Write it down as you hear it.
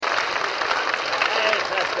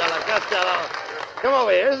Costello. Come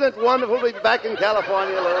over here. Isn't it wonderful to be back in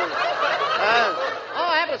California, Lou?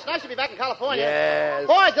 Abbott, it's nice to be back in California. Yes.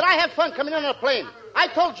 Boy, did I have fun coming in on a plane. I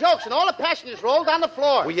told jokes, and all the passengers rolled on the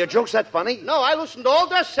floor. Were your jokes that funny? No, I loosened all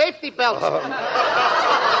their safety belts.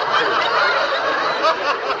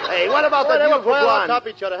 Hey, what about that beautiful blonde? On top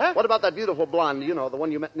of each other, huh? What about that beautiful blonde? You know, the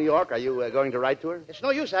one you met in New York. Are you going to write to her? It's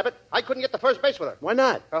no use, Abbott. I couldn't get to first base with her. Why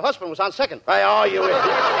not? Her husband was on second. Oh, you idiot.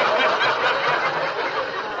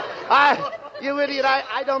 You idiot.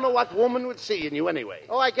 I don't know what woman would see in you anyway.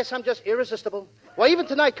 Oh, I guess I'm just irresistible. Well, even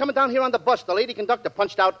tonight, coming down here on the bus, the lady conductor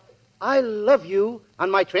punched out, "I love you,"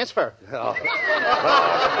 on my transfer. Oh.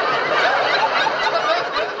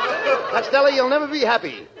 Costello, you'll never be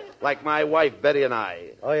happy. Like my wife, Betty, and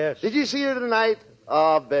I. Oh, yes. Did you see her tonight?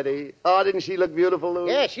 Oh, Betty. Oh, didn't she look beautiful, Lou?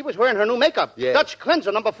 Yeah, she was wearing her new makeup. Yeah. Dutch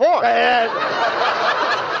Cleanser number 4.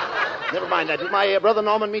 Never mind that. Did my brother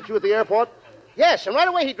Norman meet you at the airport? Yes, and right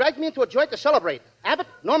away he dragged me into a joint to celebrate. Abbott,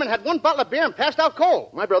 Norman had 1 bottle of beer and passed out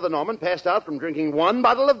cold. My brother Norman passed out from drinking 1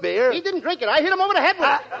 bottle of beer. He didn't drink it. I hit him over the head with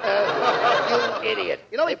it. You idiot.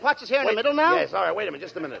 You know he parts his hair in the middle now? Yes, all right, wait a minute,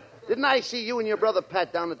 just a minute. Didn't I see you and your brother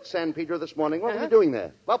Pat down at San Pedro this morning? What were you doing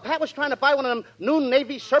there? Well, Pat was trying to buy one of them new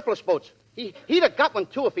Navy surplus boats. He'd have got one,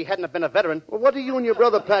 too, if he hadn't have been a veteran. Well, what do you and your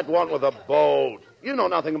brother Pat want with a boat? You know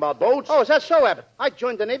nothing about boats. Oh, is that so, Abbott? I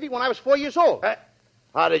joined the Navy when I was 4 years old.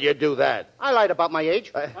 How did you do that? I lied about my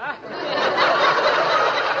age.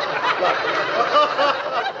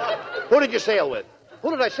 Who did you sail with?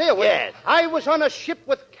 Who did I sail with? Yes. I was on a ship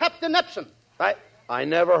with Captain Epson. I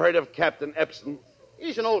never heard of Captain Epson.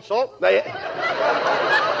 He's an old salt. Look,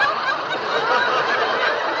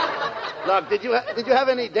 did you have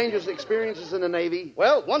any dangerous experiences in the Navy?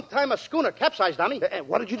 Well, one time a schooner capsized on me.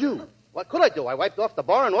 What did you do? What could I do? I wiped off the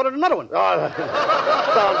bar and ordered another one. Oh,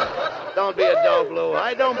 don't be a dog, Lou.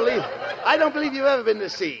 I don't believe you've ever been to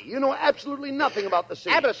sea. You know absolutely nothing about the sea.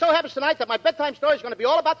 Abbott, it so happens tonight that my bedtime story is going to be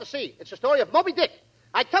all about the sea. It's the story of Moby Dick.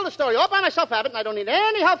 I tell the story all by myself, Abbott, and I don't need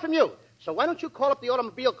any help from you. So why don't you call up the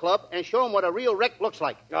Automobile Club and show them what a real wreck looks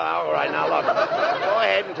like? Oh, all right, now, look. Go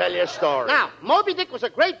ahead and tell your story. Now, Moby Dick was a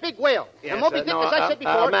great big whale. Yes, and Moby Dick, as I said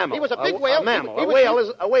before, mammal. he was a big whale. A mammal. A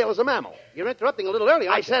whale is a mammal. You're interrupting a little early,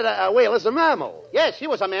 aren't you? I said a whale is a mammal. Yes, he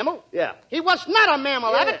was a mammal. Yeah. He was not a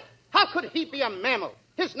mammal, Yeah. Abbott. How could he be a mammal?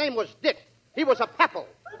 His name was Dick. He was a papal,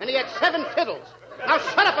 and he had 7 fiddles. Now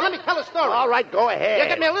shut up and let me tell the story. All right, go ahead. You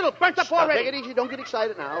get me a little burnt up already. Take it easy. Don't get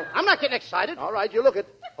excited now. I'm not getting excited. All right, you look it.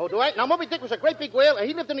 Oh, do I? Now, Moby Dick was a great big whale, and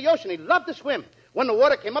he lived in the ocean. He loved to swim. When the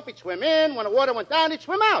water came up, he'd swim in. When the water went down, he'd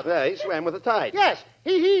swim out. Yeah, he swam with the tide. Yes.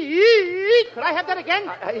 Could I have that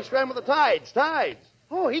again? He swam with the tides.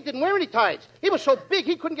 Oh, he didn't wear any tides. He was so big,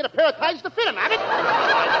 he couldn't get a pair of tides to fit him, Abbott.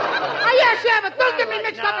 Oh, yes, Abbott. Don't get me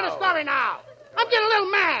mixed up in the story now. I'm getting a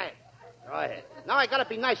little mad. Go ahead. Now I gotta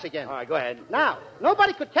be nice again. All right, go ahead. Now,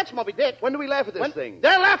 nobody could catch Moby Dick. When do we laugh at this thing?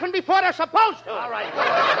 They're laughing before they're supposed to. All right, go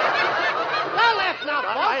ahead. They'll laugh now,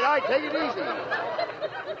 folks. All right, take it easy.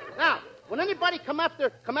 Now, when anybody come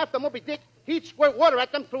after Moby Dick, he'd squirt water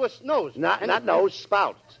at them through his nose. Not nose,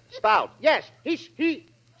 spout. Spout. Yes, he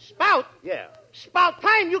spout. Yeah. Spout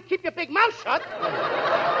time, you keep your big mouth shut.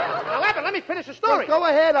 Now, Abbott, let me finish the story. Well, go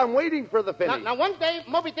ahead, I'm waiting for the finish. Now, one day,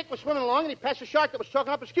 Moby Dick was swimming along, and he passed a shark that was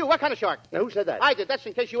choking up his queue. What kind of shark? Now, who said that? I did. That's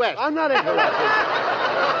in case you asked. I'm not interrupting.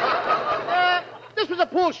 This was a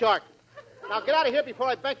pool shark. Now, get out of here before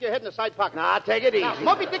I bank your head in the side pocket. Nah, take it easy. Now,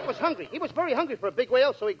 Moby Dick was hungry. He was very hungry for a big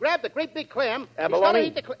whale, so he grabbed a great big clam. Abalone?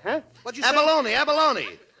 He started to eat the huh? What'd you say? Abalone.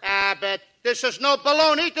 Abbott, this is no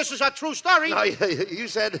baloney. This is a true story. No, you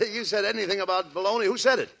said anything about baloney. Who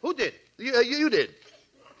said it? Who did? You did.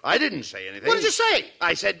 I didn't say anything. What did you say?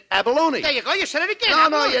 I said abalone. There you go. You said it again. No,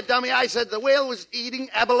 abalone. you dummy. I said the whale was eating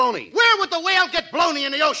abalone. Where would the whale get baloney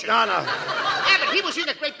in the ocean? No. Abbott, he was eating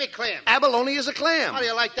a great big clam. Abalone is a clam. How do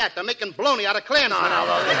you like that? They're making baloney out of clams. No.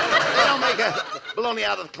 They don't make baloney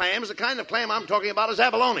out of clams. The kind of clam I'm talking about is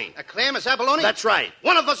abalone. A clam is abalone? That's right.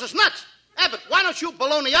 One of us is nuts. Abbott, why don't you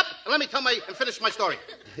baloney up and let me tell and finish my story?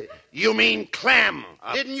 You mean clam.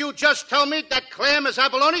 Didn't you just tell me that clam is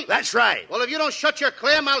abalone? That's right. Well, if you don't shut your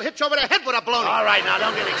clam, I'll hit you over the head with a baloney. All right, now,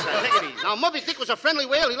 don't get excited. Take it easy. Now, Moby Dick was a friendly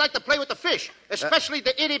whale. He liked to play with the fish, especially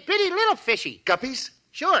the itty-bitty little fishy. Guppies?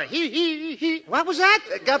 Sure, he... What was that?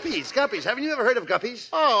 Guppies. Haven't you ever heard of guppies?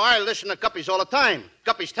 Oh, I listen to Guppies all the time.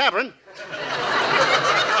 Guppy's Tavern.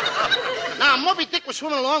 Now, Moby Dick was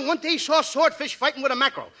swimming along. One day he saw a swordfish fighting with a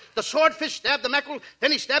mackerel. The swordfish stabbed the mackerel,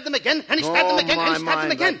 then he stabbed him again, and he stabbed him again, and he stabbed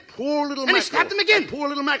him again. Poor little mackerel. And he stabbed him again. That poor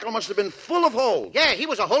little mackerel must have been full of holes. Yeah, he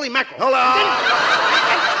was a holy mackerel. Hello.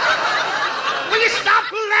 Will you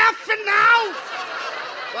stop laughing now?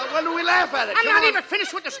 Well, When do we laugh at it? I'm Come not on. even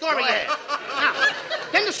finished with the story Go yet. Now,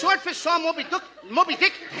 then the swordfish saw Moby Dick,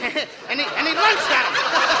 and he lunged at him.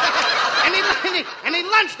 and he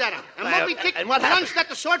lunged at him. And Moby Dick and what happened? lunged at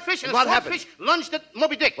the swordfish, and What the swordfish lunged at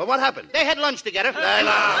Moby Dick. Well, what happened? They had lunch together.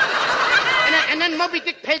 And then Moby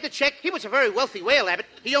Dick paid the check. He was a very wealthy whale, Abbott.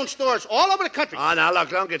 He owned stores all over the country. Oh, now, look,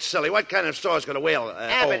 don't get silly. What kind of store's got a whale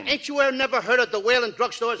Abbott, own? ain't you never heard of the whale and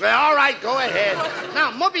drugstores? Well, all right, go ahead.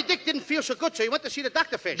 Now, Moby Dick didn't feel so good, so he went to see the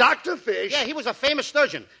Dr. Fish. Dr. Fish? Yeah, he was a famous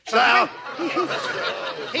sturgeon. So Well,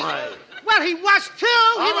 well, he was, too.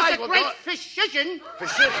 He All was right, a well, great go- physician.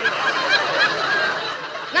 physician.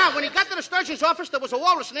 Now, when he got to the surgeon's office, there was a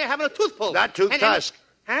walrus in there having a tooth pulled. Not tooth, tusk.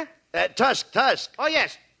 Huh? Tusk. Oh,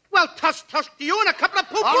 yes. Well, tusk to you and a couple of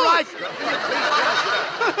poo-poos. All right.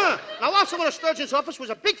 Now, also in the surgeon's office was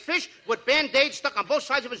a big fish with Band-Aids stuck on both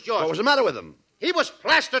sides of his jaws. What was the matter with him? He was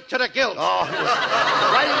plastered to the gills. Oh,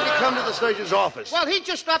 why didn't he come to the surgeon's office? Well, he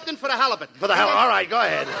just stopped in for the halibut. For the hell. All right, go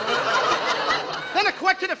ahead. Then a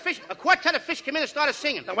quartet of fish came in and started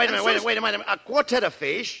singing. Now, wait a minute. A quartet of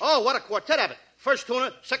fish? Oh, what a quartet of it. First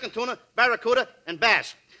tuna, second tuna, barracuda, and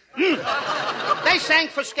bass. They sang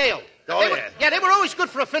for scale. Oh, They were always good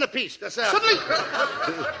for a fin apiece.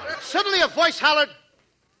 Suddenly a voice hollered,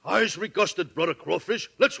 I's regusted, brother Crawfish.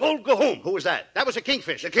 Let's all go home. Who was that? that was a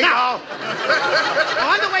kingfish. The king? Now,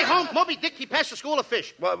 on the way home, Moby Dick, he passed a school of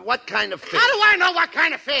fish. Well, what kind of fish? How do I know what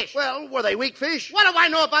kind of fish? Well, were they weak fish? What do I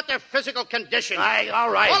know about their physical condition? All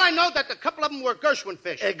right. All I know that a couple of them were Gershwin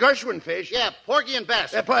fish. Gershwin fish? Yeah, porgy and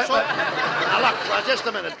bass. Now, look, just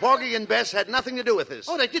a minute. Porgy and Bess had nothing to do with this.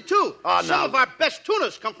 Oh, they did too. Oh, Some no. of our best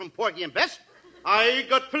tunas come from Porgy and Bess. I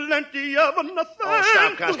got plenty of nothing. Oh,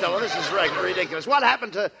 stop, Costello. This is ridiculous. What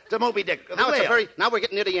happened to Moby Dick? Now we're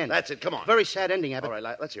getting near the end. That's it. Come on. Very sad ending, Abbott. All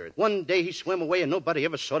right, let's hear it. One day he swam away and nobody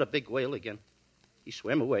ever saw the big whale again. He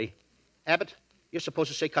swam away. Abbott, you're supposed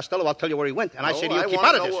to say Costello. I'll tell you where he went, and I say to you, keep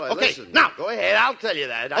out of this. Okay, Listen, now. Go ahead. I'll tell you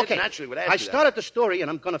that. Okay. I naturally would ask I you started the story, and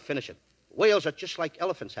I'm going to finish it. Whales are just like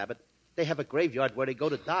elephants, Abbott. They have a graveyard where they go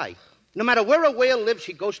to die. No matter where a whale lives,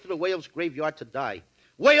 he goes to the whale's graveyard to die.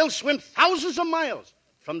 Whales swim thousands of miles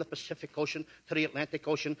from the Pacific Ocean to the Atlantic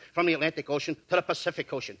Ocean, from the Atlantic Ocean to the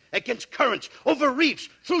Pacific Ocean, against currents, over reefs,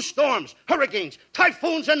 through storms, hurricanes,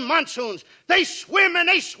 typhoons, and monsoons. They swim and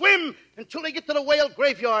they swim until they get to the whale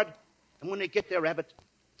graveyard. And when they get there, Abbott,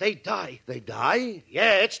 they die. They die?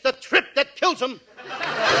 Yeah, it's the trip that kills them.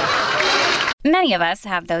 Many of us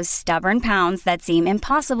have those stubborn pounds that seem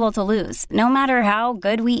impossible to lose, no matter how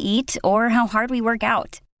good we eat or how hard we work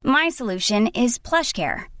out. My solution is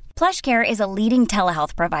PlushCare. PlushCare is a leading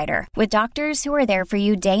telehealth provider with doctors who are there for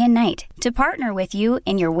you day and night to partner with you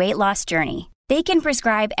in your weight loss journey. They can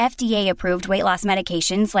prescribe FDA-approved weight loss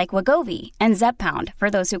medications like Wegovy and Zepbound for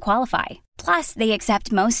those who qualify. Plus, they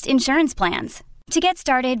accept most insurance plans. To get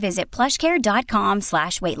started, visit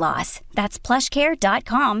plushcare.com/weightloss. That's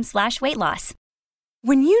plushcare.com/weightloss.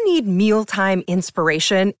 When you need mealtime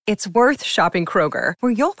inspiration, it's worth shopping Kroger,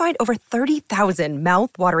 where you'll find over 30,000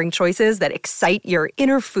 mouth-watering choices that excite your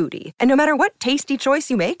inner foodie. And no matter what tasty choice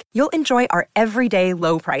you make, you'll enjoy our everyday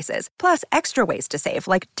low prices, plus extra ways to save,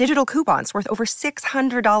 like digital coupons worth over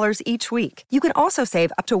 $600 each week. You can also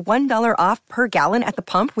save up to $1 off per gallon at the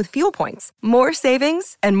pump with fuel points. More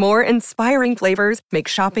savings and more inspiring flavors make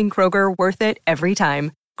shopping Kroger worth it every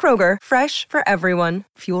time. Kroger, fresh for everyone.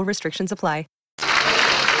 Fuel restrictions apply.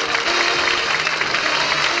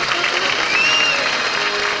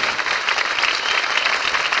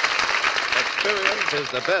 Experience is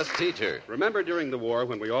the best teacher. Remember during the war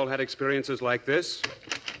when we all had experiences like this?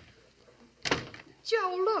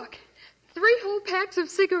 Joe, look. 3 whole packs of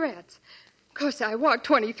cigarettes. Of course, I walked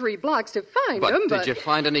 23 blocks to find them, but... Did you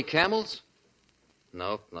find any camels?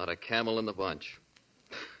 Nope, not a camel in the bunch.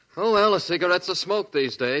 Oh, well, a cigarette's a smoke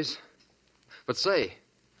these days. But say,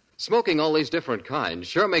 smoking all these different kinds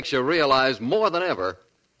sure makes you realize more than ever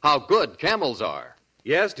how good camels are.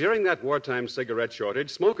 Yes, during that wartime cigarette shortage,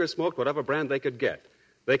 smokers smoked whatever brand they could get.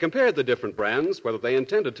 They compared the different brands, whether they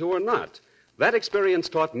intended to or not. That experience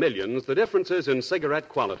taught millions the differences in cigarette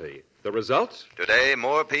quality. The result? Today,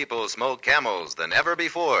 more people smoke Camels than ever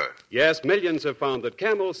before. Yes, millions have found that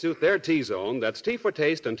Camels suit their T-zone, that's T for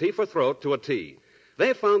taste and T for throat, to a T.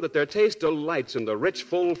 They found that their taste delights in the rich,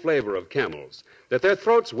 full flavor of Camels, that their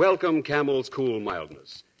throats welcome Camel's cool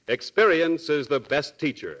mildness. Experience is the best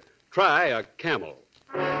teacher. Try a Camel.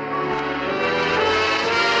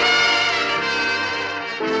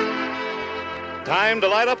 Time to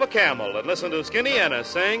light up a Camel and listen to Skinny Anna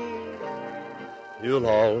sing. You'll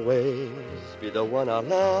always be the one I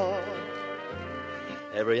love.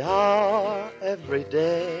 Every hour, every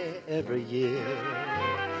day, every year.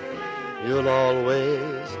 You'll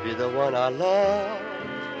always be the one I love.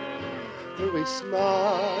 Through each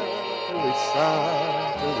smile, through each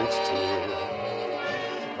sigh, through each tear,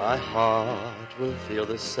 my heart will feel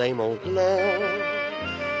the same old glow.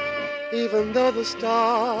 Even though the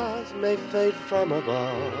stars may fade from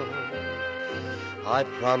above, I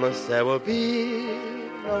promise there will be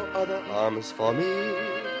no other arms for me.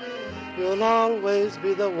 You'll always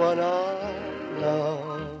be the one I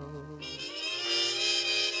love.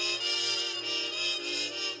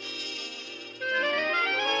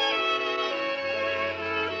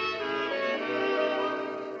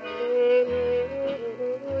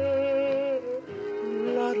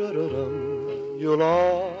 You'll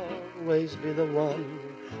always be the one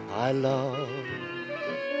I love.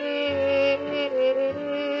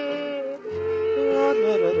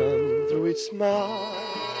 Through each smile,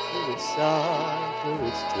 through each sigh, through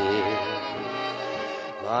each tear,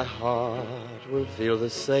 my heart will feel the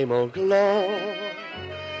same old glow.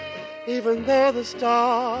 Even though the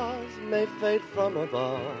stars may fade from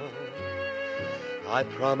above, I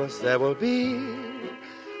promise there will be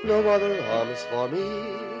no other arms for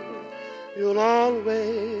me. You'll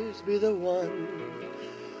always be the one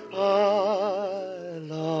I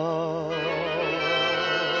love.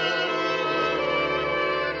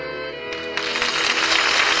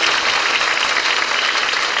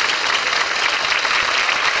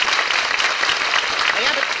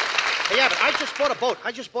 Hey, Abbott, I just bought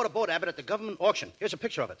a boat, Abbott, at the government auction. Here's a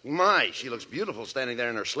picture of it. My, she looks beautiful standing there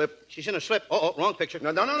in her slip. She's in a slip. Oh, wrong picture. No,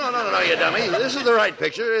 you dummy. This is the right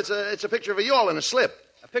picture. It's a picture of a yawl in a slip.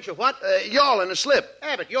 A picture of what? Yawl in a slip.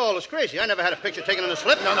 Abbott, yawl is crazy. I never had a picture taken in a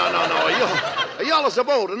slip. No. A yawl is a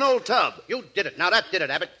boat, an old tub. You did it. Now, that did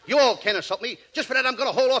it, Abbott. You all can't insult me. Just for that, I'm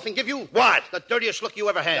going to hold off and give you... What? The dirtiest look you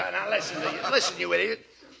ever had. Now, listen, you idiot.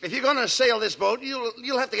 If you're going to sail this boat,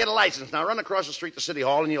 you'll have to get a license. Now, run across the street to City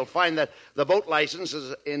Hall, and you'll find that the boat license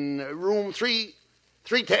is in room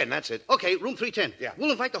 310. That's it. Okay, room 310. Yeah.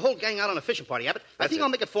 We'll invite the whole gang out on a fishing party, Abbott. I think I'll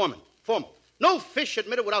make it formal. No fish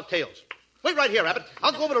admitted without tails. Wait right here, Abbott.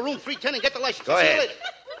 I'll go over to room 310 and get the license. Go ahead. See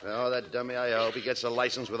you later. Oh, that dummy, I hope he gets a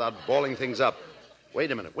license without balling things up. Wait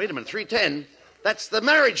a minute. 310? That's the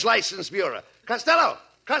Marriage License Bureau. Costello!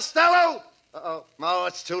 Uh-oh. Oh,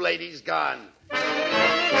 it's too late. He's gone.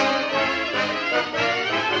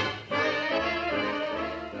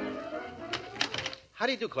 How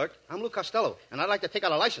do you do, clerk? I'm Lou Costello, and I'd like to take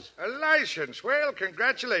out a license. A license? Well,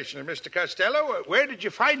 congratulations, Mr. Costello. Where did you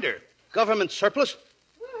find her? Government surplus?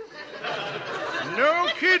 No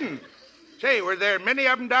kidding. Say, were there many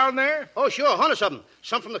of them down there? Oh, sure, hundreds of them.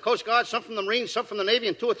 Some from the Coast Guard, some from the Marines, some from the Navy,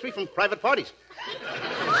 and 2 or 3 from private parties.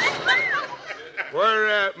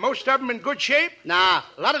 Were most of them in good shape? Nah,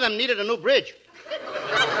 a lot of them needed a new bridge.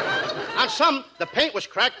 On some, the paint was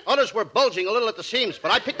cracked. Others were bulging a little at the seams,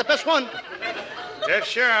 but I picked the best one. Yes,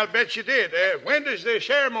 sir, I'll bet you did. When does the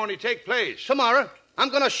ceremony take place? Tomorrow. I'm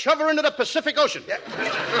going to shove her into the Pacific Ocean. Yeah.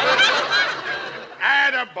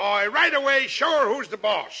 Attaboy. Right away, show her who's the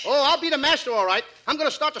boss. Oh, I'll be the master, all right. I'm going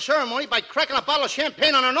to start the ceremony by cracking a bottle of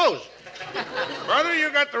champagne on her nose. Brother,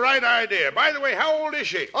 you got the right idea. By the way, how old is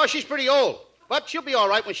she? Oh, she's pretty old. But she'll be all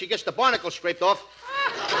right when she gets the barnacles scraped off.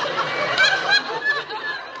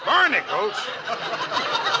 Barnacles?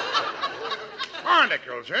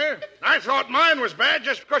 Barnacles, eh? I thought mine was bad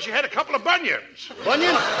just because she had a couple of bunions.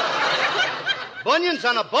 Bunions? Bunions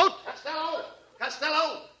on a boat?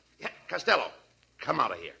 Costello! Yeah, Costello, come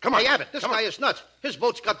out of here. Come on. Hey, Abbott, this guy is nuts. His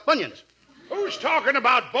boat's got bunions. Who's talking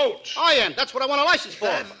about boats? I am. That's what I want a license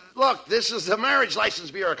for. Look, this is the Marriage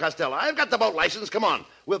License Bureau, Costello. I've got the boat license. Come on.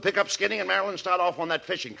 We'll pick up Skinny and Marilyn and start off on that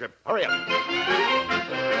fishing trip. Hurry up.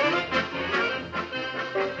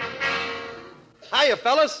 Hiya,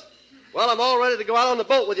 fellas. Well, I'm all ready to go out on the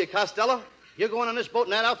boat with you, Costello. You're going on this boat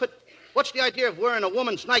in that outfit? What's the idea of wearing a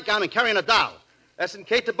woman's nightgown and carrying a doll? That's in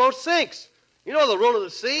case the boat sinks. You know the rule of the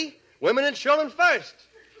sea. Women and children first.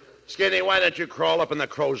 Skinny, why don't you crawl up in the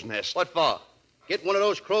crow's nest? What for? Get one of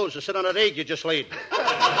those crows to sit on that egg you just laid.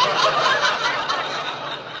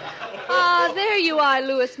 Ah, there you are,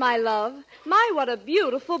 Louis, my love. My, what a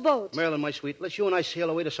beautiful boat. Marilyn, my sweet, let's you and I sail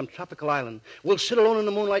away to some tropical island. We'll sit alone in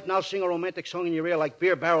the moonlight and I'll sing a romantic song in your ear like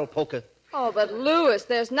beer barrel polka. Oh, but Louis,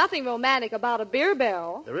 there's nothing romantic about a beer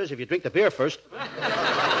barrel. There is if you drink the beer first.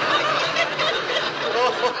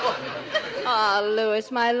 Ah,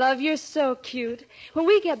 Louis, my love, you're so cute. When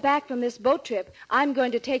we get back from this boat trip, I'm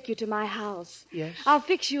going to take you to my house. Yes? I'll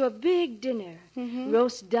fix you a big dinner. Mm-hmm.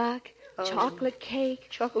 Roast duck, chocolate cake,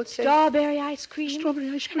 strawberry ice cream.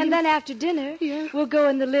 And then after dinner, we'll go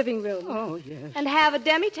in the living room. Oh, yes. And have a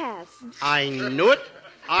demi-tasse. I knew it.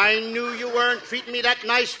 I knew you weren't treating me that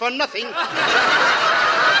nice for nothing.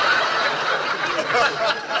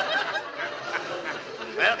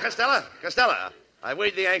 Well, Costello, I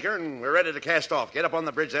weighed the anchor and we're ready to cast off. Get up on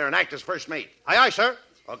the bridge there and act as first mate. Aye, aye, sir.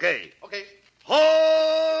 Okay. Okay.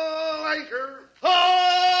 Haul anchor!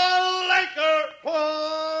 Haul anchor!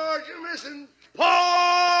 Port you're missing!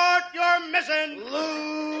 Port, you're missing!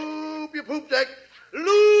 Loop your poop deck!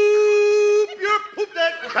 Loop your poop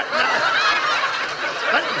deck!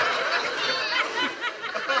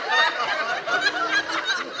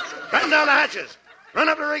 Batten down the hatches. Run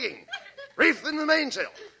up the rigging. Reef in the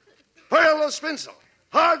mainsail. Furl the spinsail.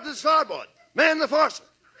 Hard the starboard. Man the foresail.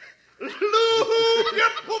 Loop your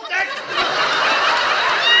poop deck!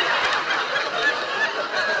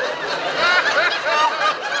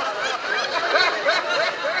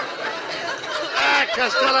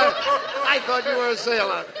 Costello, I thought you were a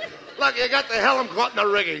sailor. Look, you got the helm caught in the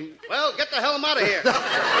rigging. Well, get the helm out of here.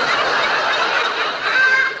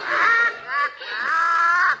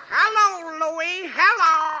 Hello, Louis.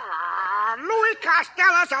 Hello. Louis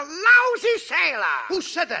Costello's a lousy sailor. Who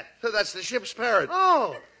said that? That's the ship's parrot.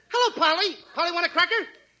 Oh. Hello, Polly. Polly, want a cracker?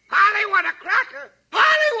 Polly want a cracker?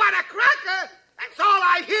 Polly want a cracker? That's all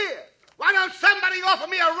I hear. Why don't somebody offer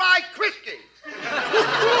me a rye Christie?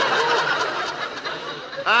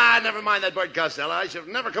 Never mind that bird, Costello. I should have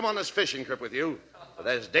never come on this fishing trip with you. But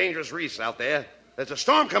there's dangerous reefs out there. There's a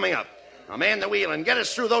storm coming up. Now man the wheel and get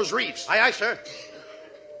us through those reefs. Aye, aye, sir.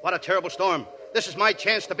 What a terrible storm. This is my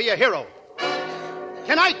chance to be a hero.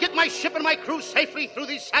 Can I get my ship and my crew safely through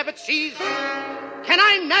these savage seas? Can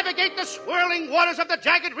I navigate the swirling waters of the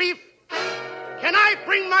jagged reef? Can I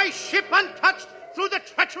bring my ship untouched through the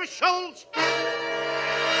treacherous shoals?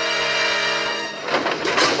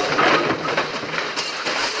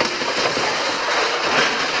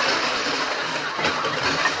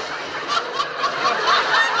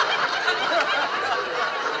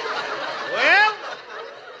 Well,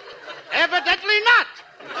 evidently not.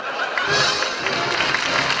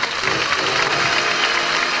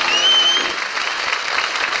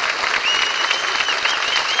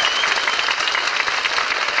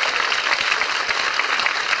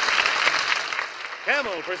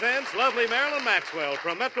 Camel presents lovely Marilyn Maxwell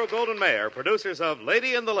from Metro-Goldwyn-Mayer, producers of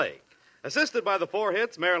Lady in the Lake. Assisted by the 4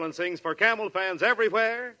 hits, Marilyn sings for Camel fans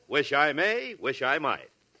everywhere, Wish I May, Wish I Might.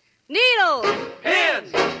 Needles.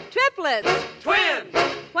 Pins. Triplets. Twins.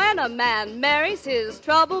 When a man marries, his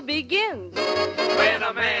trouble begins. When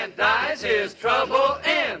a man dies, his trouble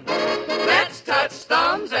ends. Let's touch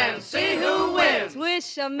thumbs and see who wins.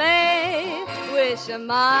 Wish I may, wish I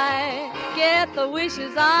might get the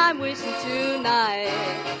wishes I'm wishing tonight.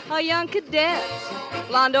 A young cadet,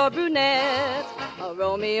 blonde or brunette, a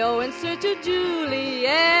Romeo in search of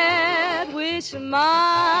Juliet. Wish I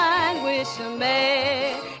might, wish I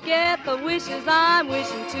may get the wishes I'm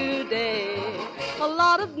wishing today. A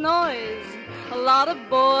lot of noise, a lot of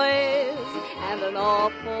boys, and an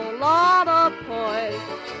awful lot of poise.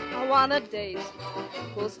 I want a date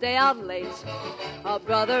who'll stay out late, a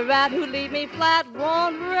brother rat who'll leave me flat,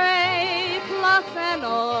 won't rave, plus an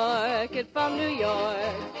orchid from New York,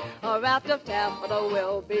 a raft of taffeta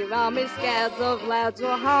will be round me, scads of lads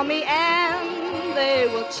will hound me, and they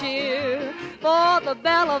will cheer for the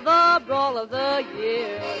belle of the brawl of the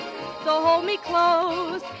year. So hold me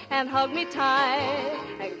close and hug me tight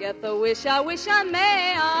and get the wish I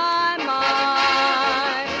may, I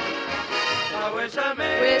might. I wish I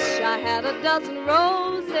may. Wish I had a dozen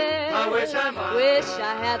roses. I wish I might. Wish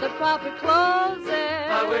I had the proper clothes.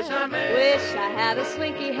 I wish I may. Wish I had a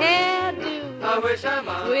slinky hairdo. I wish I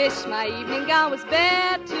might. Wish my evening gown was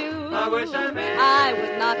bare too. I wish I may. I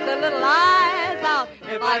would knock the little eyes out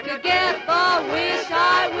if I could get the wish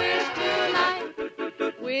I wish tonight.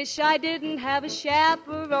 Wish I didn't have a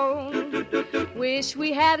chaperone. Wish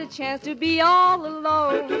we had a chance to be all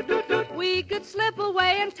alone. We could slip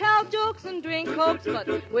away and tell jokes and drink cokes, but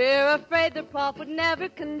we're afraid the prof would never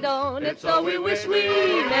condone it. So we wish we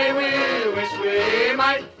may, we wish we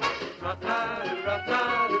might.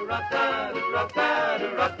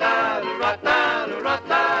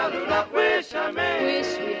 Wish I may.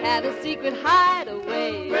 Wish we had a secret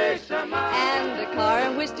hideaway. Wish I might. And a car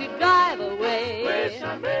in which to drive away. Wish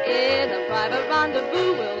I may. In a private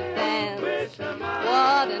rendezvous we'll dance. Wish I might.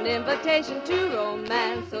 What an invitation to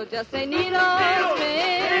romance. So just say needles,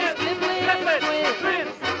 twins, triplets,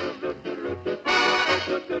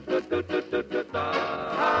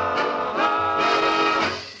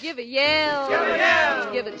 Give a yell,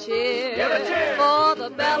 give a cheer, for the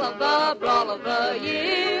belle of the brawl of the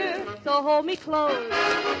year. So hold me close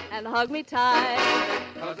and hug me tight.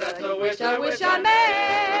 'Cause that's the wish I wish I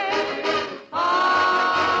may.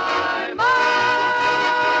 I might.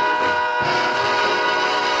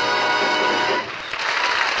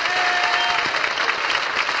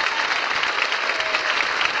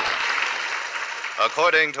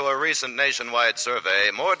 According to a recent nationwide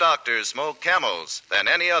survey, more doctors smoke Camels than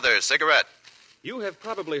any other cigarette. You have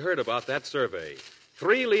probably heard about that survey.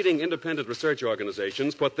 3 leading independent research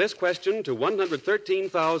organizations put this question to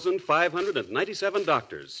 113,597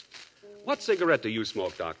 doctors. What cigarette do you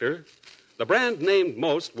smoke, doctor? The brand named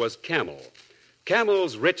most was Camel.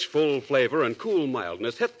 Camel's rich, full flavor and cool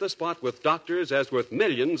mildness hit the spot with doctors as with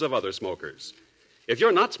millions of other smokers. If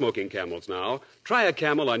you're not smoking Camels now, try a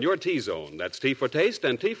Camel on your T-zone. That's T for taste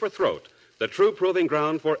and T for throat, the true proving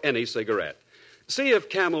ground for any cigarette. See if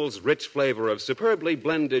Camel's rich flavor of superbly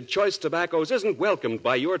blended choice tobaccos isn't welcomed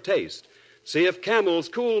by your taste. See if Camel's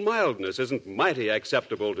cool mildness isn't mighty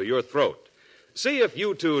acceptable to your throat. See if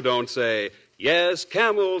you too don't say, yes,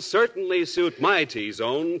 Camels certainly suit my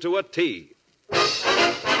T-zone to a T.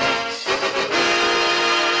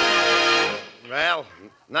 Well,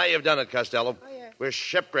 now you've done it, Costello. Oh, yeah. We're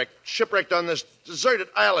shipwrecked on this deserted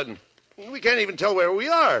island. We can't even tell where we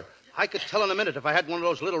are. I could tell in a minute if I had one of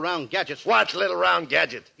those little round gadgets. What little round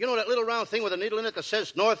gadget? You know that little round thing with a needle in it that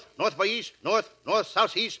says north by east, north,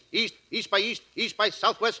 south, east by east by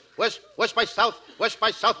southwest, west by south, west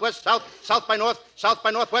by southwest, south by north, south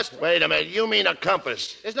by northwest? Wait a minute, you mean a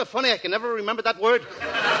compass? Isn't it funny I can never remember that word?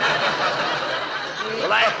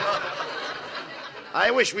 Well,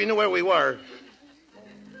 I wish we knew where we were.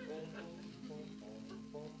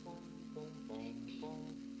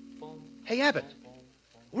 Hey, Abbott,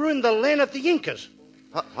 we're in the land of the Incas.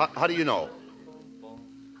 How do you know?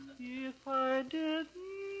 If I didn't.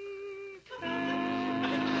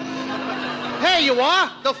 There you are,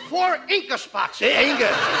 the 4 Inca spots. The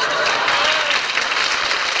Incas.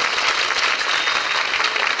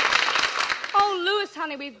 Oh, Louis,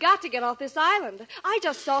 honey, we've got to get off this island. I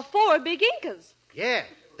just saw 4 big Incas. Yeah,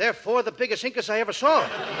 they're 4 of the biggest Incas I ever saw.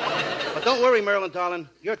 But don't worry, Marilyn, darling.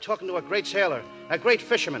 You're talking to a great sailor, a great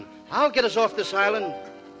fisherman. I'll get us off this island.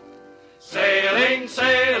 Sailing,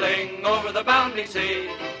 sailing over the bounding sea,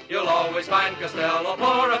 you'll always find Costello,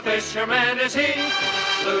 for a fisherman is he.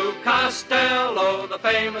 Lou Costello, the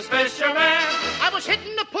famous fisherman. I was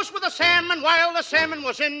hitting the puss with a salmon while the salmon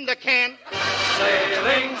was in the can.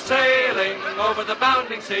 Sailing, sailing over the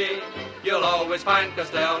bounding sea, you'll always find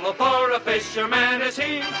Costello, for a fisherman is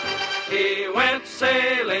he. He went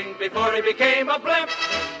sailing before he became a blimp.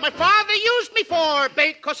 My father used me for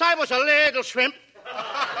bait 'cause I was a little shrimp.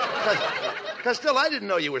 Costello, I didn't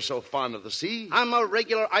know you were so fond of the sea. I'm a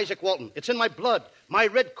regular Isaac Walton. It's in my blood. My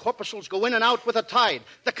red corpuscles go in and out with the tide.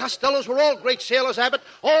 The Costellos were all great sailors, Abbott,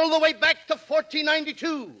 all the way back to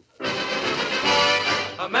 1492.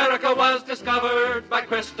 America was discovered by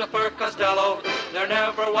Christopher Costello. There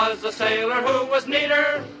never was a sailor who was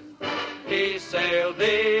neater. He sailed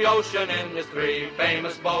the ocean in his 3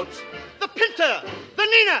 famous boats. The Pinta, the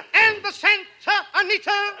Nina, and the Santa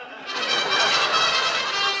Anita.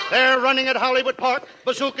 They're running at Hollywood Park.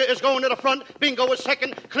 Bazooka is going to the front. Bingo is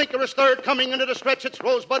second. Clinker is third. Coming into the stretch, it's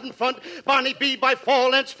Rosebud in front. Bonnie B by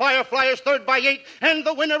 4 lengths. Firefly is third by 8. And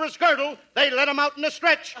the winner is Girdle. They let him out in the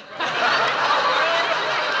stretch.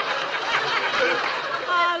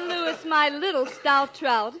 Ah, Louis, my little stout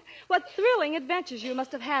trout. What thrilling adventures you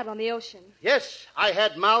must have had on the ocean. Yes, I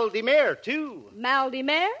had mal de mer, too. Mal de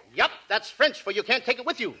mer? Yup, that's French for you can't take it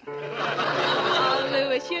with you. Oh,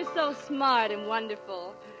 Louis, you're so smart and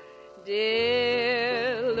wonderful.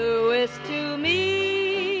 Dear Louis, to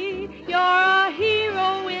me, you're a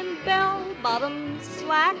hero in bell-bottom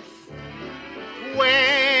slacks.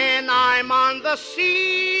 When I'm on the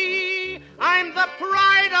sea, I'm the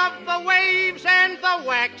pride of the waves and the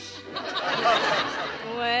wax.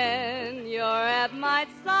 When you're at my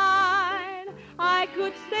side, I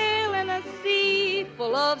could sail in a sea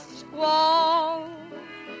full of squalls.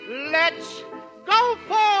 Let's go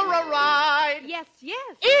for a ride. Yes,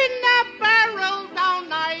 yes. In a barrel down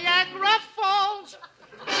Niagara Falls.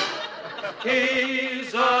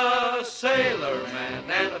 He's a sailor man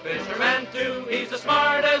and a fisherman too. He's the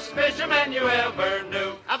smartest fisherman you ever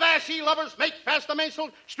knew. Avast, ye lovers, make fast the mainsail,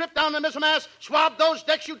 strip down the mizzenmast, swab those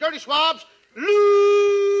decks, you dirty swabs,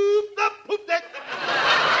 lube the poop deck.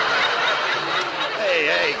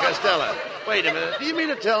 Hey, Costello, wait a minute. Do you mean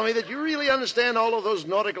to tell me that you really understand all of those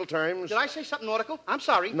nautical terms? Did I say something nautical? I'm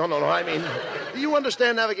sorry. No, I mean, do you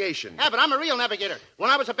understand navigation? Yeah, but I'm a real navigator. When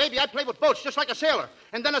I was a baby, I played with boats just like a sailor.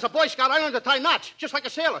 And then as a Boy Scout, I learned to tie knots just like a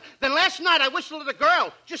sailor. Then last night, I whistled at a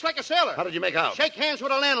girl just like a sailor. How did you make out? Shake hands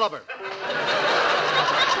with a landlubber.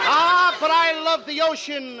 Ah, but I love the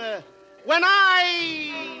ocean. When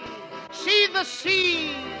I see the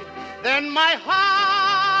sea, then my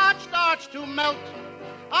heart starts to melt.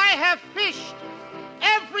 I have fished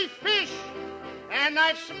every fish, and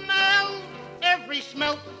I've smelled every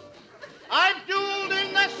smelt. I've dueled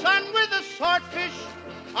in the sun with the swordfish.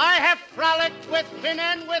 I have frolicked with Finn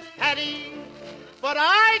and with Paddy. But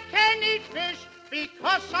I can eat fish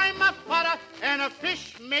because I'm a fodder, and a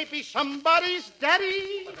fish may be somebody's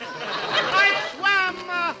daddy. I swam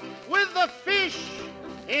with the fish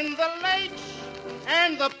in the lakes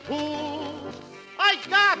and the pools. I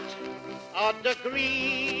got a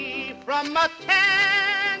degree from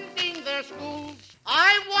attending their schools.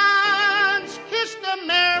 I once kissed a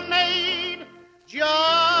mermaid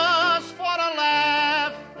just for a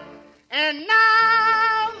laugh, and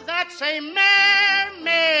now that same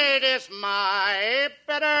mermaid is my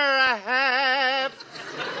better half.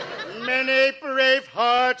 Many brave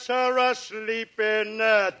hearts are asleep in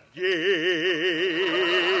that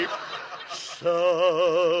deep.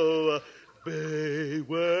 So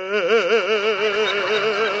beware,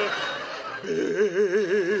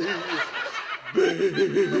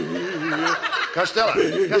 Costello!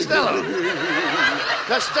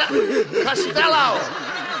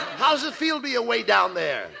 How's it feel to be away down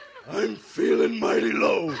there? I'm feeling mighty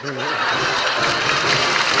low.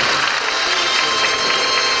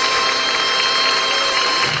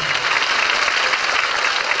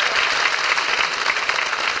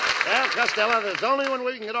 Well, Costello, there's only one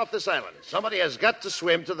way we can get off this island. Somebody has got to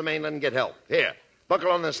swim to the mainland and get help. Here,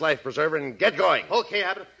 buckle on this life preserver and get going. Okay,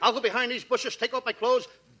 Abbott. I'll go behind these bushes, take off my clothes,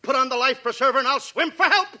 put on the life preserver, and I'll swim for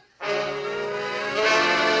help.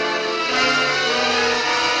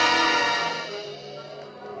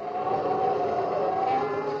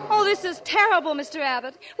 Oh, this is terrible, Mr.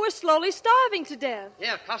 Abbott. We're slowly starving to death.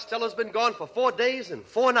 Yeah, Costello's been gone for 4 days and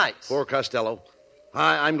 4 nights. Poor Costello.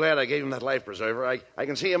 I'm glad I gave him that life preserver. I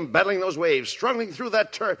can see him battling those waves, struggling through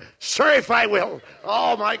that surf, I will.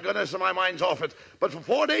 Oh, my goodness, my mind's off it. But for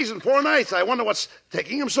 4 days and 4 nights, I wonder what's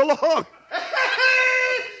taking him so long.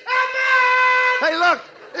 Hey, look,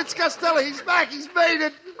 it's Costello. He's back. He's made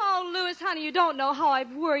it. Oh, Louis, honey, you don't know how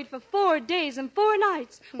I've worried for 4 days and 4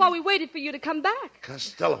 nights while we waited for you to come back.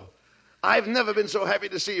 Costello, I've never been so happy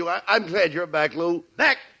to see you. I'm glad you're back, Lou.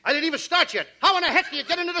 Back? I didn't even start yet. How in the heck do you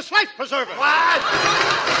get into this life preserver? What?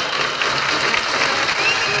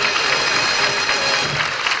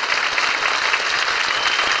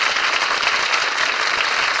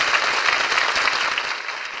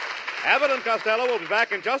 Abbott and Costello will be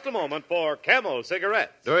back in just a moment for Camel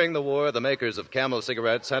Cigarettes. During the war, the makers of Camel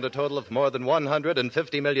cigarettes sent a total of more than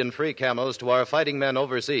 150 million free Camels to our fighting men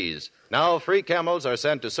overseas. Now, free Camels are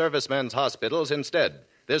sent to servicemen's hospitals instead.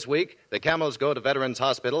 This week, the Camels go to Veterans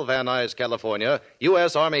Hospital, Van Nuys, California,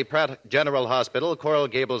 U.S. Army Pratt General Hospital, Coral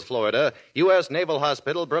Gables, Florida, U.S. Naval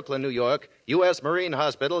Hospital, Brooklyn, New York, U.S. Marine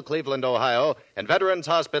Hospital, Cleveland, Ohio, and Veterans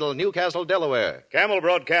Hospital, Newcastle, Delaware. Camel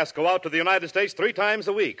broadcasts go out to the United States 3 times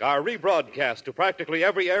a week, are rebroadcast to practically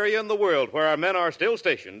every area in the world where our men are still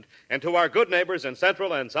stationed, and to our good neighbors in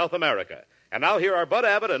Central and South America. And now here are Bud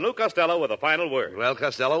Abbott and Lou Costello with a final word. Well,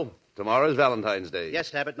 Costello, tomorrow's Valentine's Day.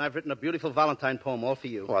 Yes, Abbott, and I've written a beautiful Valentine poem all for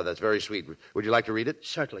you. Oh, that's very sweet. Would you like to read it?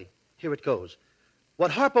 Certainly. Here it goes.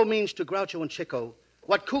 What Harpo means to Groucho and Chico,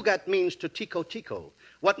 what Cugat means to Tico Tico,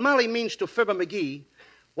 what Molly means to Fibber McGee,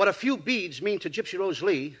 what a few beads mean to Gypsy Rose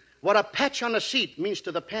Lee, what a patch on the seat means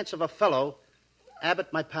to the pants of a fellow,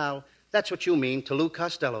 Abbott, my pal, that's what you mean to Lou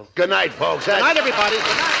Costello. Good night, folks. Good night, everybody.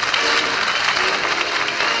 Good night.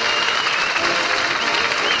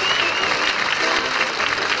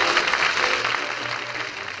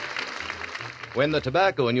 When the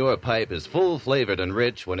tobacco in your pipe is full-flavored and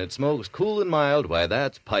rich, when it smokes cool and mild, why,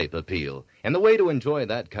 that's Pipe Appeal. And the way to enjoy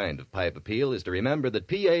that kind of Pipe Appeal is to remember that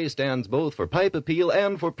PA stands both for Pipe Appeal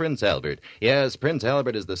and for Prince Albert. Yes, Prince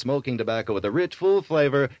Albert is the smoking tobacco with a rich, full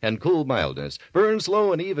flavor and cool mildness. Burns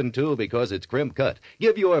slow and even, too, because it's crimp cut.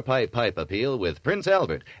 Give your pipe Appeal with Prince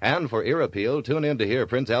Albert. And for Ear Appeal, tune in to hear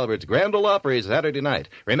Prince Albert's Grand Ole Opry Saturday night.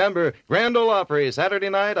 Remember, Grand Ole Opry Saturday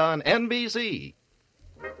night on NBC.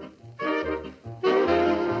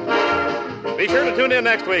 Be sure to tune in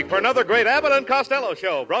next week for another great Abbott and Costello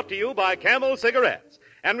show brought to you by Camel Cigarettes.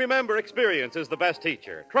 And remember, experience is the best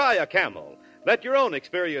teacher. Try a Camel. Let your own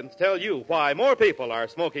experience tell you why more people are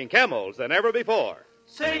smoking Camels than ever before.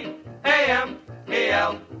 C-A-M-E-L-S.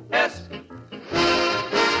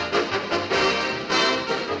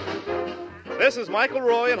 This is Michael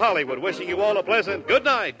Roy in Hollywood wishing you all a pleasant good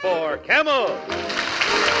night for Camel.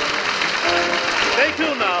 Stay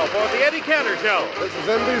tuned now for the Eddie Cantor Show. This is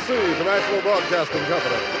NBC, the National Broadcasting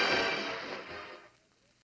Company.